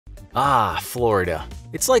Ah, Florida.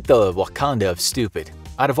 It's like the Wakanda of stupid.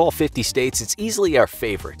 Out of all 50 states, it's easily our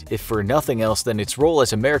favorite, if for nothing else than its role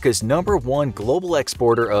as America's #1 global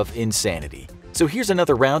exporter of insanity. So here's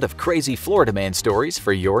another round of crazy Florida man stories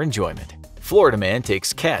for your enjoyment. Florida man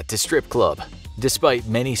takes cat to strip club. Despite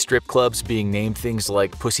many strip clubs being named things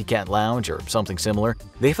like Pussycat Lounge or something similar,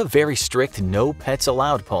 they have a very strict no pets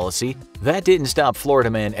allowed policy. That didn't stop Florida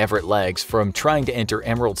man Everett Leggs from trying to enter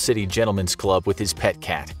Emerald City Gentlemen's Club with his pet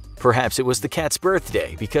cat. Perhaps it was the cat's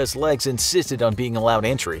birthday because Leggs insisted on being allowed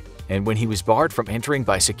entry, and when he was barred from entering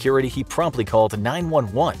by security, he promptly called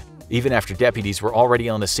 911. Even after deputies were already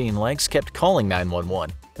on the scene, Leggs kept calling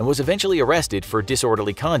 911 and was eventually arrested for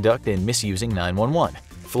disorderly conduct and misusing 911.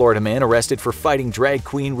 Florida man arrested for fighting drag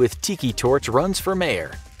queen with tiki torch runs for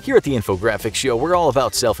mayor. Here at the Infographics show, we're all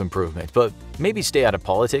about self-improvement, but maybe stay out of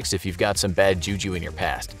politics if you've got some bad juju in your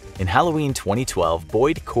past. In Halloween 2012,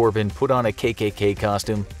 Boyd Corbin put on a KKK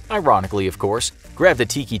costume, ironically of course, grabbed a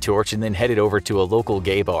tiki torch and then headed over to a local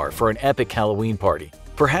gay bar for an epic Halloween party.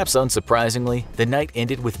 Perhaps unsurprisingly, the night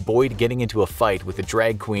ended with Boyd getting into a fight with a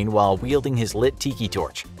drag queen while wielding his lit tiki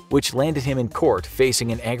torch, which landed him in court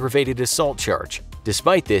facing an aggravated assault charge.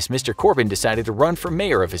 Despite this, Mr. Corbin decided to run for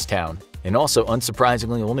mayor of his town, and also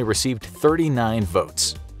unsurprisingly only received 39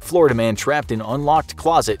 votes. Florida man trapped in unlocked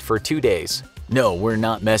closet for 2 days. No, we're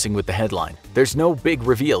not messing with the headline. There's no big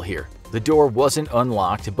reveal here. The door wasn't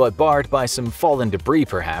unlocked, but barred by some fallen debris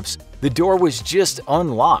perhaps. The door was just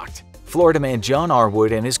unlocked. Florida man John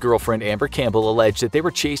Arwood and his girlfriend Amber Campbell alleged that they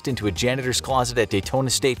were chased into a janitor's closet at Daytona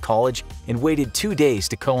State College and waited 2 days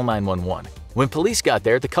to call 911. When police got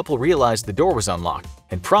there, the couple realized the door was unlocked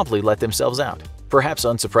and promptly let themselves out. Perhaps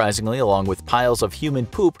unsurprisingly, along with piles of human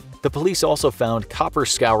poop, the police also found copper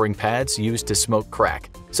scouring pads used to smoke crack.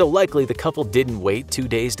 So likely the couple didn't wait 2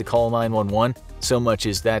 days to call 911, so much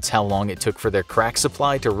as that's how long it took for their crack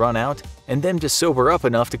supply to run out and them to sober up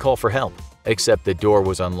enough to call for help. Except the door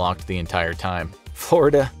was unlocked the entire time.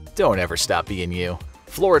 Florida, don't ever stop being you.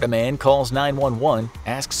 Florida man calls 911,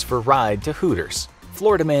 asks for ride to Hooters.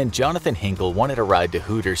 Florida man Jonathan Hinkle wanted a ride to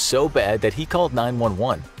Hooters so bad that he called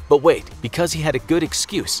 911. But wait, because he had a good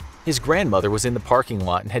excuse. His grandmother was in the parking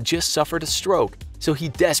lot and had just suffered a stroke, so he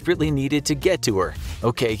desperately needed to get to her.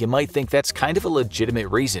 Okay, you might think that's kind of a legitimate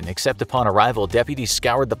reason, except upon arrival, deputies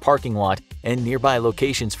scoured the parking lot and nearby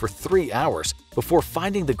locations for 3 hours before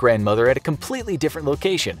finding the grandmother at a completely different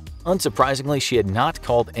location. Unsurprisingly, she had not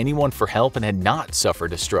called anyone for help and had not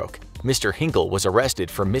suffered a stroke. Mr. Hinkle was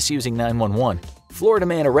arrested for misusing 911. Florida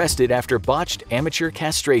man arrested after botched amateur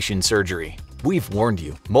castration surgery. We've warned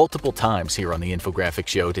you multiple times here on the Infographics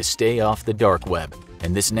show to stay off the dark web.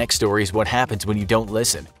 And this next story is what happens when you don't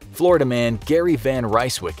listen. Florida man Gary Van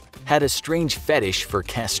Ryswick had a strange fetish for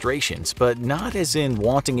castrations, but not as in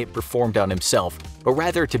wanting it performed on himself, but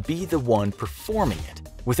rather to be the one performing it.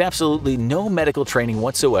 With absolutely no medical training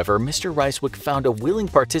whatsoever, Mr. Ryswick found a willing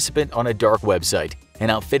participant on a dark website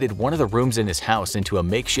and outfitted one of the rooms in his house into a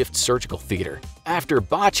makeshift surgical theater. After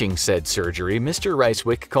botching said surgery, Mr.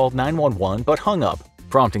 Ryswick called 911 but hung up,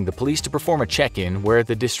 prompting the police to perform a check-in where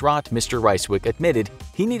the distraught Mr. Ryswick admitted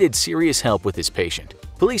he needed serious help with his patient.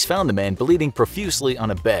 Police found the man bleeding profusely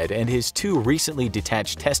on a bed and his 2 recently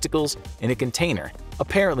detached testicles in a container.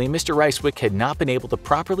 Apparently, Mr. Ryswick had not been able to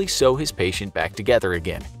properly sew his patient back together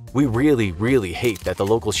again. We really hate that the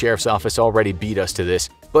local sheriff's office already beat us to this,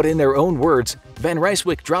 but in their own words, Van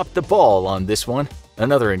Ryswick dropped the ball on this one.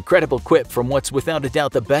 Another incredible quip from what's without a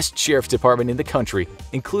doubt the best sheriff's department in the country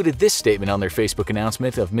included this statement on their Facebook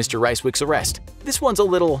announcement of Mr. Ryswick's arrest. This one's a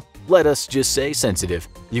little, let us just say, sensitive.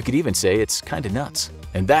 You could even say it's kinda nuts.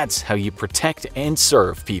 And that's how you protect and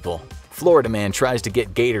serve people. Florida man tries to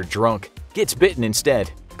get Gator drunk, gets bitten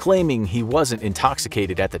instead. Claiming he wasn't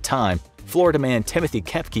intoxicated at the time, Florida man Timothy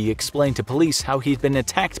Kepke explained to police how he'd been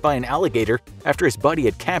attacked by an alligator after his buddy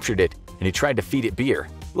had captured it and he tried to feed it beer.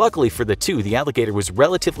 Luckily for the two, the alligator was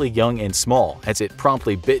relatively young and small, as it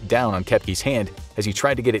promptly bit down on Kepke's hand as he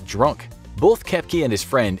tried to get it drunk. Both Kepke and his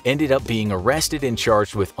friend ended up being arrested and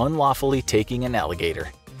charged with unlawfully taking an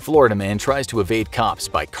alligator. Florida man tries to evade cops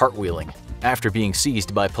by cartwheeling. After being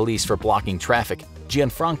seized by police for blocking traffic,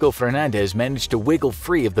 Gianfranco Fernandez managed to wiggle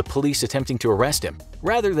free of the police attempting to arrest him.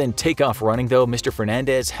 Rather than take off running though, Mr.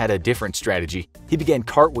 Fernandez had a different strategy. He began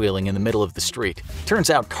cartwheeling in the middle of the street. Turns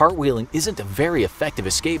out cartwheeling isn't a very effective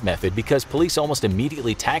escape method because police almost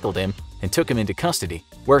immediately tackled him and took him into custody,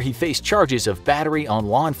 where he faced charges of battery on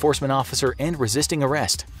law enforcement officer and resisting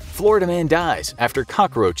arrest. Florida man dies after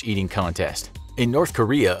cockroach eating contest. In North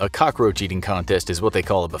Korea, a cockroach eating contest is what they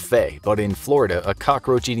call a buffet, but in Florida, a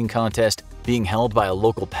cockroach eating contest being held by a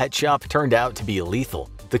local pet shop turned out to be lethal.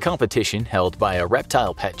 The competition, held by a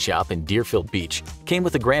reptile pet shop in Deerfield Beach, came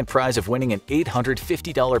with a grand prize of winning an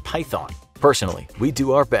 $850 python. Personally, we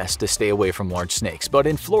do our best to stay away from large snakes, but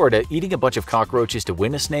in Florida, eating a bunch of cockroaches to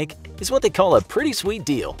win a snake is what they call a pretty sweet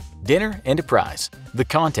deal. Dinner and a prize. The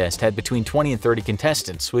contest had between 20 and 30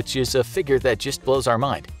 contestants, which is a figure that just blows our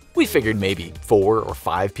mind. We figured maybe 4 or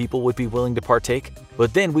 5 people would be willing to partake,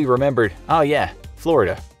 but then we remembered, oh yeah,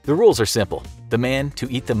 Florida. The rules are simple. The man to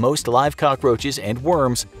eat the most live cockroaches and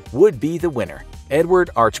worms would be the winner. Edward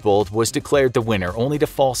Archbold was declared the winner, only to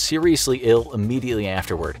fall seriously ill immediately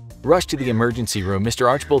afterward. Rushed to the emergency room, Mr.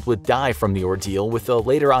 Archbold would die from the ordeal, with a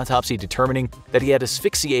later autopsy determining that he had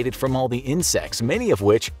asphyxiated from all the insects, many of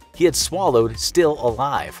which he had swallowed still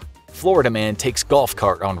alive. Florida man takes golf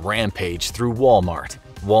cart on rampage through Walmart.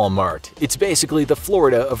 Walmart. It's basically the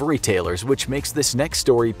Florida of retailers, which makes this next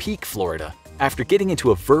story peak Florida. After getting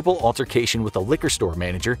into a verbal altercation with a liquor store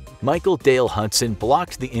manager, Michael Dale Hudson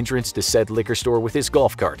blocked the entrance to said liquor store with his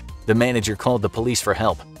golf cart. The manager called the police for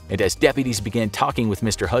help, and as deputies began talking with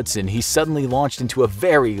Mr. Hudson, he suddenly launched into a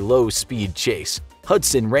very low-speed chase.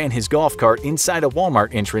 Hudson ran his golf cart inside a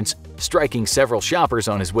Walmart entrance, striking several shoppers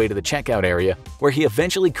on his way to the checkout area, where he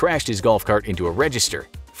eventually crashed his golf cart into a register.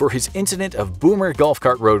 For his incident of boomer golf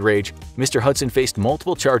cart road rage, Mr. Hudson faced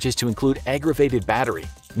multiple charges to include aggravated battery.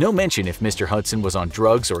 No mention if Mr. Hudson was on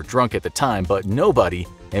drugs or drunk at the time, but nobody,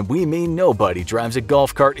 and we mean nobody, drives a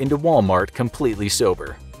golf cart into Walmart completely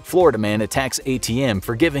sober. Florida man attacks ATM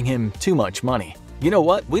for giving him too much money. You know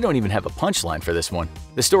what? We don't even have a punchline for this one.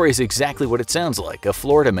 The story is exactly what it sounds like. A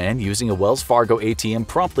Florida man using a Wells Fargo ATM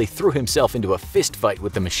promptly threw himself into a fist fight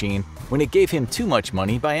with the machine when it gave him too much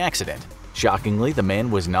money by accident. Shockingly, the man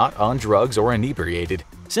was not on drugs or inebriated,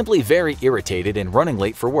 simply very irritated and running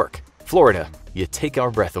late for work. Florida, you take our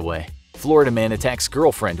breath away. Florida man attacks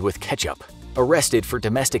girlfriend with ketchup. Arrested for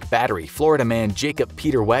domestic battery, Florida man Jacob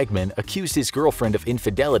Peter Wagman accused his girlfriend of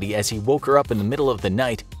infidelity as he woke her up in the middle of the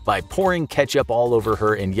night by pouring ketchup all over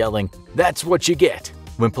her and yelling, "That's what you get!"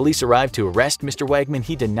 When police arrived to arrest Mr. Wagman,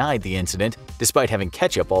 he denied the incident, despite having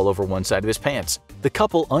ketchup all over one side of his pants. The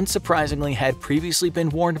couple unsurprisingly had previously been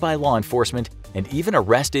warned by law enforcement and even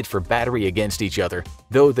arrested for battery against each other,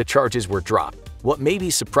 though the charges were dropped. What may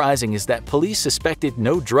be surprising is that police suspected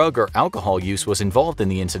no drug or alcohol use was involved in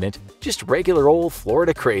the incident, just regular old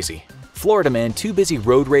Florida crazy. Florida man too busy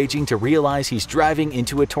road raging to realize he's driving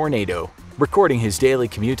into a tornado. Recording his daily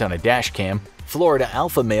commute on a dash cam, Florida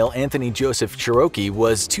alpha male Anthony Joseph Cherokee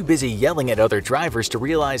was too busy yelling at other drivers to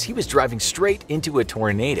realize he was driving straight into a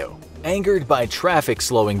tornado. Angered by traffic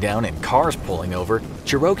slowing down and cars pulling over,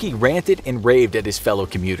 Cherokee ranted and raved at his fellow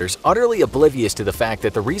commuters, utterly oblivious to the fact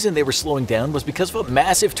that the reason they were slowing down was because of a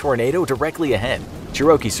massive tornado directly ahead.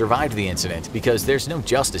 Cherokee survived the incident because there's no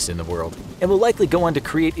justice in the world, and will likely go on to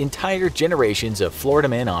create entire generations of Florida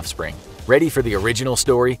man offspring. Ready for the original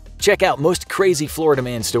story? Check out most crazy Florida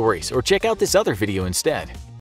man stories, or check out this other video instead.